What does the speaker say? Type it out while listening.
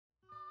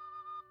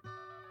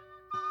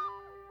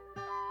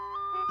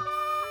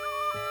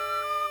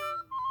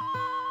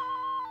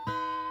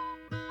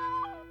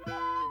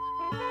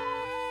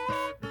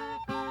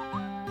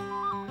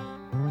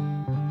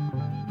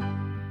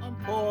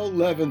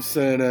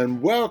Levinson,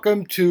 and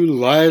welcome to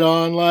Light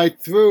On,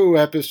 Light Through,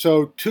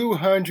 episode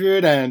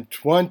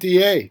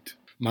 228.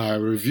 My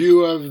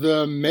review of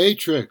The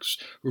Matrix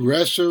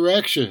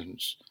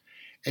Resurrections,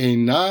 a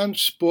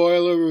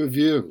non-spoiler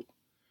review.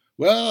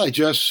 Well, I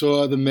just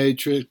saw The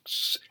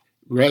Matrix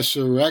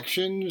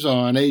Resurrections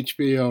on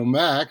HBO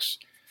Max,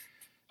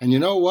 and you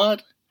know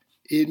what?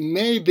 It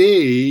may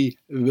be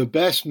the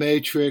best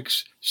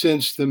Matrix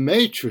since The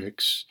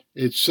Matrix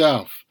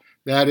itself.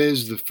 That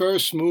is, the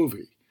first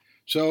movie.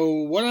 So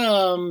what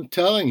I'm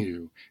telling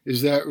you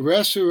is that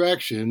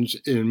Resurrections,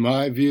 in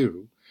my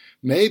view,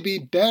 may be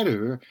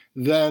better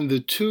than the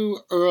two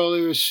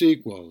earlier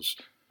sequels,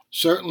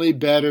 certainly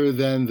better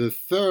than the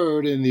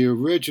third in the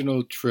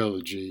original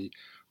trilogy,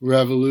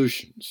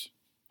 Revolutions.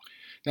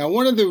 Now,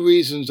 one of the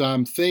reasons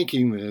I'm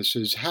thinking this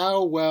is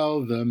how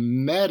well the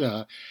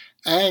meta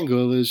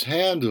angle is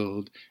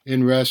handled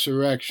in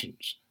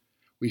Resurrections.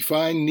 We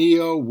find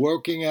Neo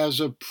working as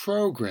a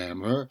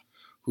programmer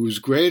whose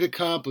great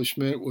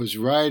accomplishment was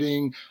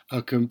writing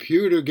a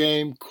computer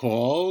game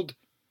called,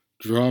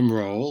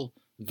 drumroll,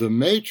 The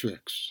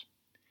Matrix.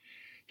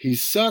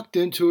 He's sucked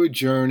into a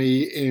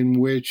journey in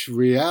which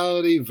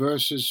reality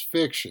versus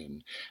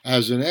fiction,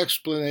 as an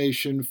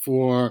explanation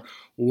for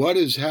what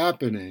is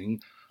happening,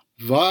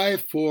 vie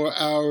for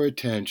our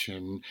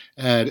attention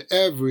at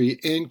every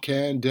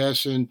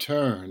incandescent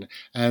turn,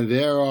 and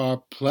there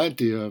are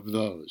plenty of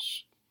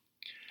those.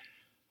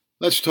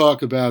 Let's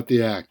talk about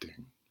the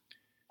acting.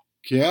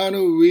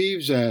 Keanu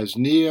Reeves as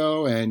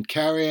Neo and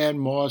Carrie-Anne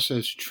Moss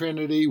as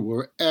Trinity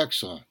were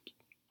excellent.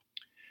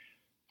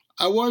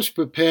 I was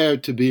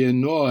prepared to be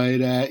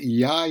annoyed at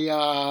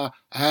Yahya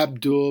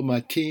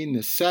Abdul-Mateen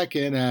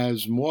II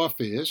as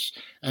Morpheus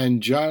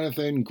and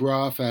Jonathan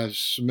Groff as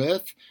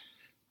Smith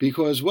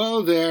because,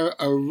 well, their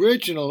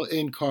original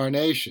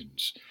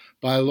incarnations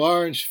by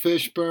Lawrence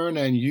Fishburne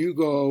and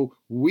Hugo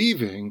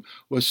Weaving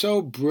were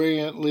so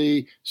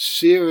brilliantly,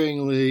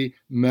 searingly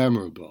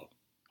memorable.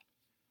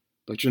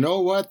 But you know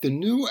what? The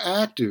new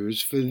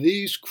actors for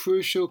these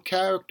crucial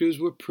characters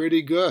were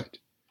pretty good.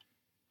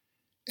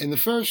 In the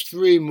first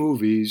three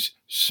movies,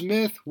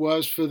 Smith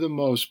was, for the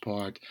most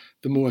part,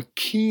 the more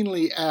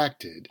keenly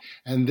acted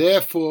and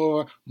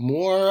therefore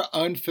more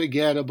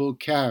unforgettable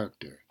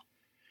character.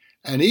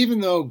 And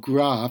even though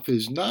Groff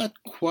is not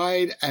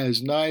quite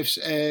as knife's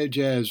edge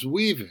as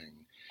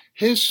Weaving,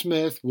 his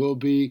Smith will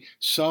be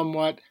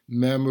somewhat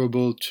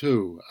memorable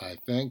too, I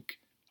think.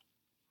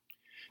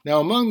 Now,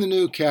 among the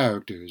new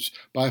characters,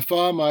 by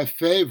far my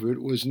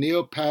favorite was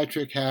Neil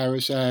Patrick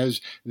Harris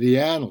as the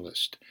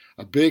analyst,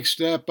 a big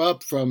step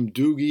up from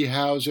Doogie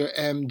Howser,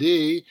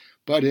 MD,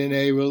 but in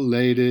a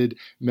related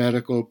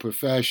medical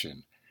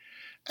profession.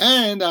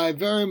 And I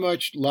very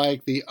much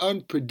like the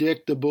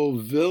unpredictable,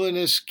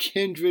 villainous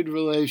kindred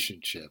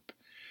relationship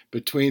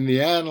between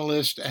the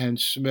analyst and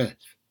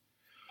Smith.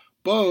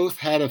 Both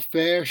had a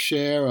fair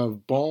share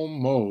of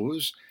bon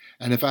mots,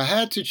 and if I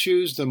had to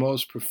choose the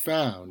most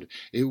profound,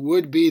 it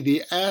would be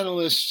the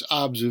analyst's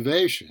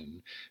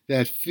observation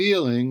that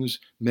feelings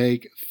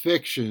make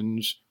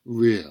fictions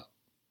real.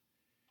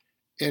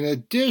 In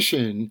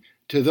addition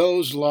to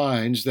those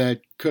lines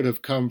that could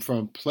have come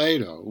from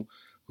Plato,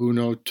 who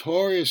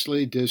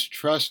notoriously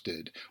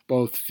distrusted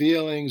both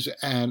feelings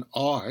and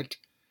art,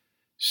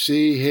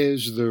 see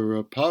his The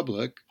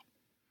Republic,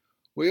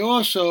 we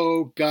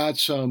also got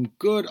some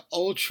good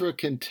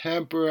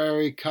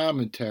ultra-contemporary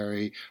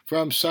commentary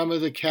from some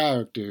of the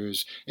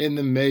characters in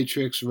The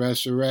Matrix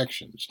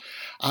Resurrections.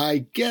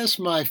 I guess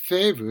my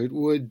favorite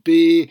would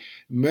be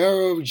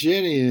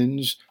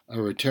Merovingian's,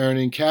 a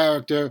returning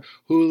character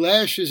who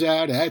lashes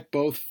out at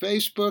both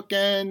Facebook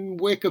and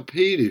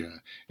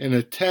Wikipedia in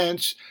a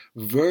tense,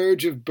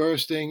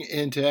 verge-of-bursting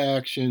into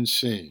action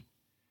scene.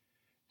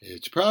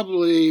 It's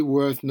probably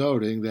worth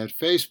noting that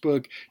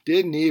Facebook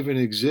didn't even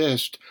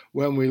exist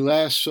when we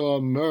last saw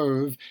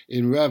Merv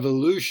in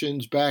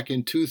Revolutions back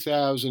in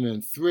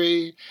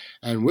 2003,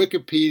 and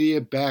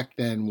Wikipedia back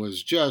then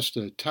was just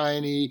a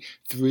tiny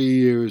 3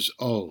 years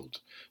old.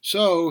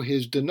 So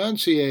his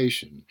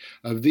denunciation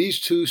of these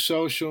two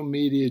social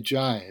media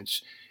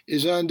giants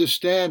is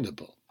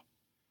understandable,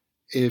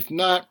 if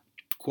not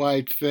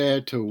quite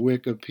fair to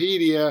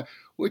Wikipedia,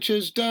 which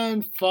has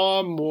done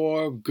far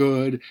more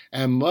good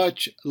and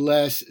much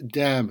less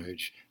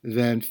damage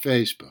than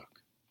Facebook.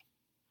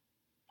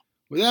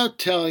 Without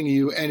telling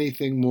you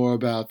anything more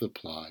about the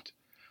plot,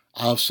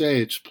 I'll say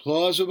it's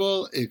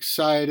plausible,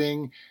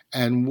 exciting,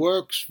 and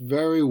works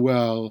very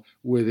well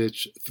with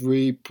its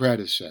three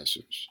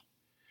predecessors.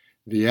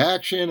 The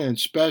action and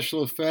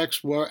special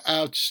effects were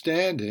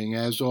outstanding,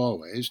 as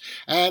always,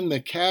 and the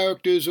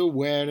characters'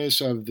 awareness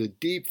of the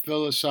deep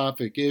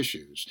philosophic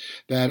issues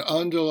that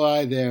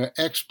underlie their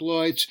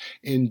exploits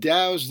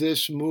endows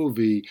this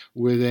movie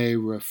with a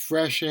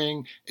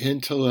refreshing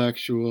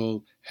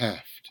intellectual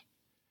heft.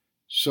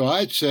 So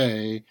I'd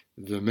say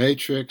The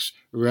Matrix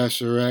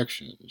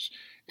Resurrections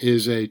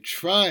is a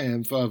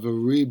triumph of a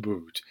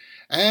reboot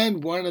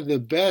and one of the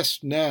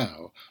best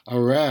now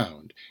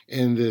around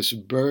in this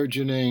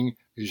burgeoning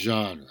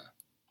genre.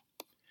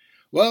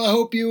 Well, I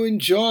hope you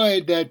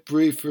enjoyed that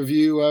brief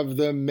review of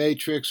The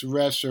Matrix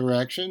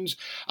Resurrections.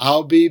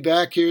 I'll be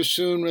back here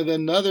soon with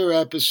another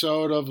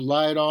episode of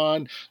Light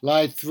On,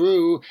 Light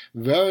Through,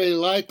 very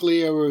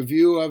likely a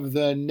review of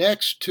the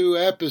next 2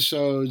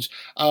 episodes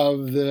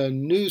of the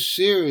new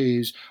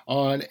series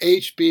on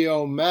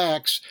HBO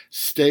Max,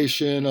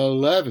 Station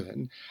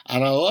 11.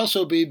 And I'll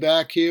also be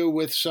back here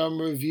with some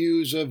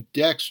reviews of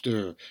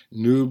Dexter,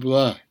 New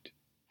Blood.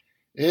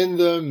 In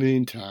the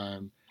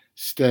meantime,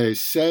 stay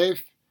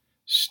safe,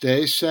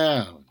 stay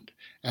sound,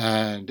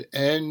 and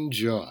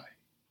enjoy.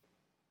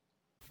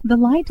 The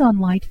Light on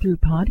Light Through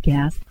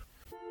podcast.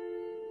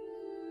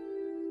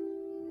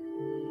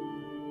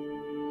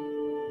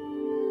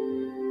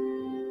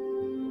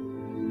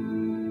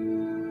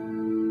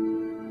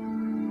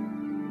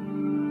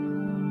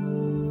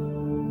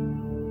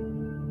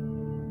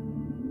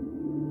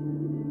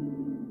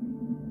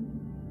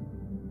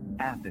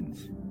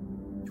 Athens,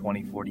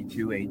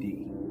 2042 AD.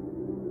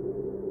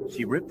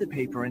 She ripped the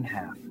paper in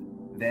half,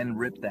 then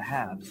ripped the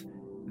halves,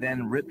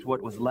 then ripped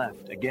what was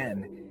left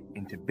again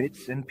into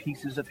bits and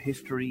pieces of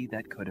history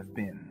that could have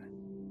been.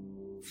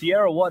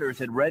 Sierra Waters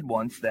had read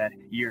once that,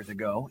 years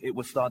ago, it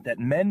was thought that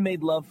men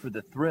made love for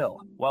the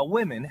thrill, while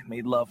women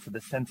made love for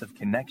the sense of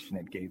connection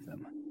it gave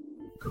them.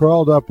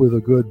 Curled Up with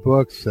a Good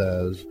Book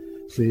says,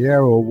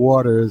 Sierra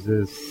Waters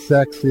is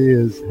sexy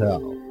as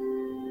hell.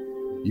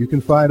 You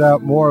can find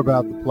out more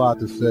about The Plot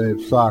to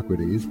Save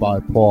Socrates by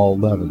Paul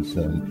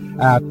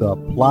Levinson at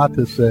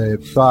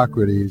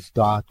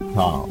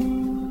theplot2savesocrates.com.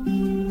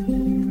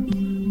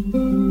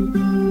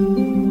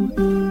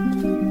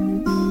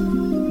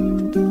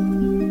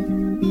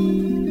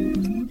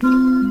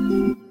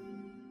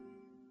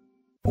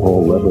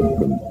 Paul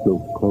Levinson's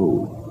Silk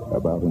Code,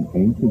 about an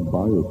ancient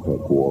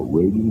biotech war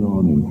raging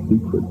on in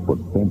secret for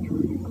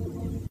centuries.